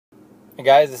Hey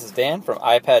guys, this is Dan from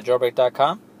iPad,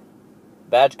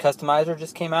 Badge Customizer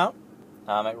just came out.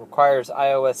 It requires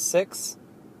iOS 6.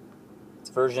 It's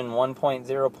version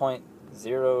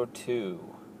 1.0.02.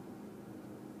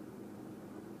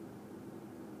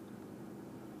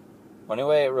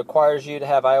 Anyway, it requires you to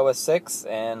have iOS 6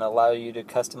 and allow you to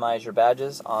customize your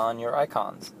badges on your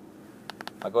icons.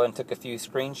 I'll go ahead and take a few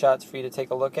screenshots for you to take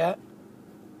a look at.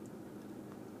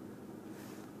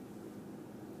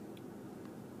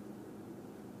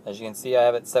 As you can see, I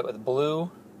have it set with blue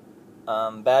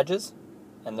badges,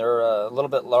 and they're a little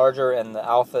bit larger, and the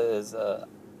alpha is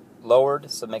lowered,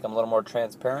 so make them a little more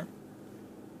transparent.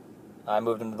 I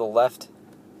moved them to the left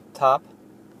top.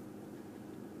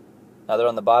 Now they're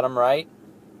on the bottom right,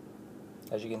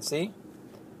 as you can see.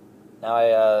 Now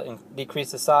I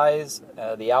decrease the size.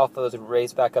 The alpha is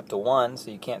raised back up to 1, so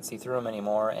you can't see through them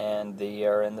anymore, and they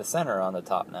are in the center on the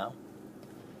top now.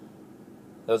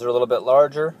 Those are a little bit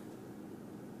larger.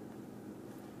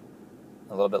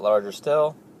 A little bit larger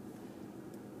still,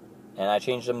 and I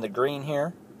changed them to green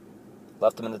here,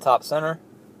 left them in the top center,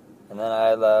 and then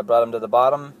I brought them to the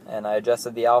bottom, and I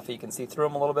adjusted the alpha. You can see through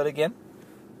them a little bit again.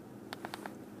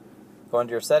 Go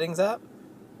into your settings app.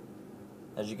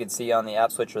 As you can see on the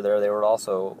app switcher there, they were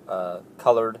also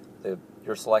colored,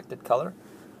 your selected color.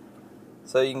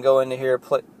 So you can go into here,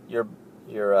 put your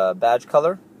badge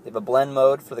color. They have a blend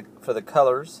mode for the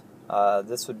colors.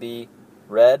 This would be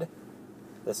red.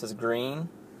 This is green.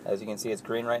 As you can see, it's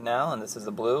green right now, and this is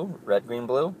the blue, red, green,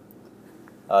 blue.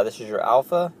 This is your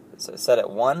alpha. It's set at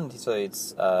 1, so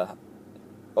it's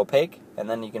opaque, and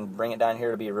then you can bring it down here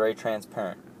to be very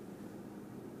transparent.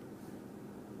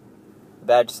 The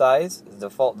badge size is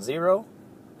default 0,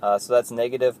 so that's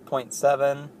negative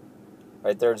 0.7,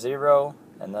 right there 0,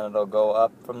 and then it'll go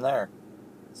up from there.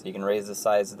 So you can raise the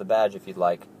size of the badge if you'd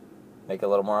like, make it a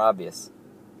little more obvious.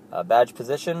 Badge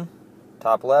position,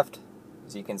 top left.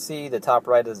 As you can see, the top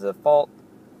right is the default,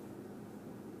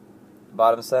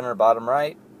 bottom center, bottom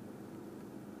right,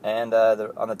 and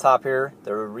on the top here,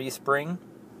 the respring,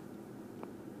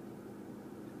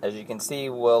 as you can see,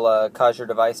 will cause your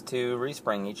device to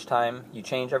respring each time you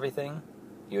change everything.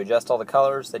 You adjust all the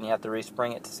colors, then you have to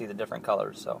respring it to see the different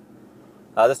colors. So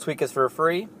this tweak is for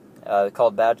free,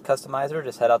 called Badge Customizer.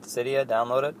 Just head out to Cydia,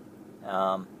 download it.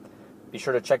 Be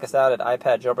sure to check us out at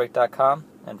iPad,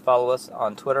 and follow us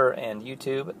on Twitter and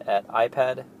YouTube at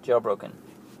iPad Jailbroken.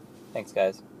 Thanks,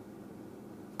 guys.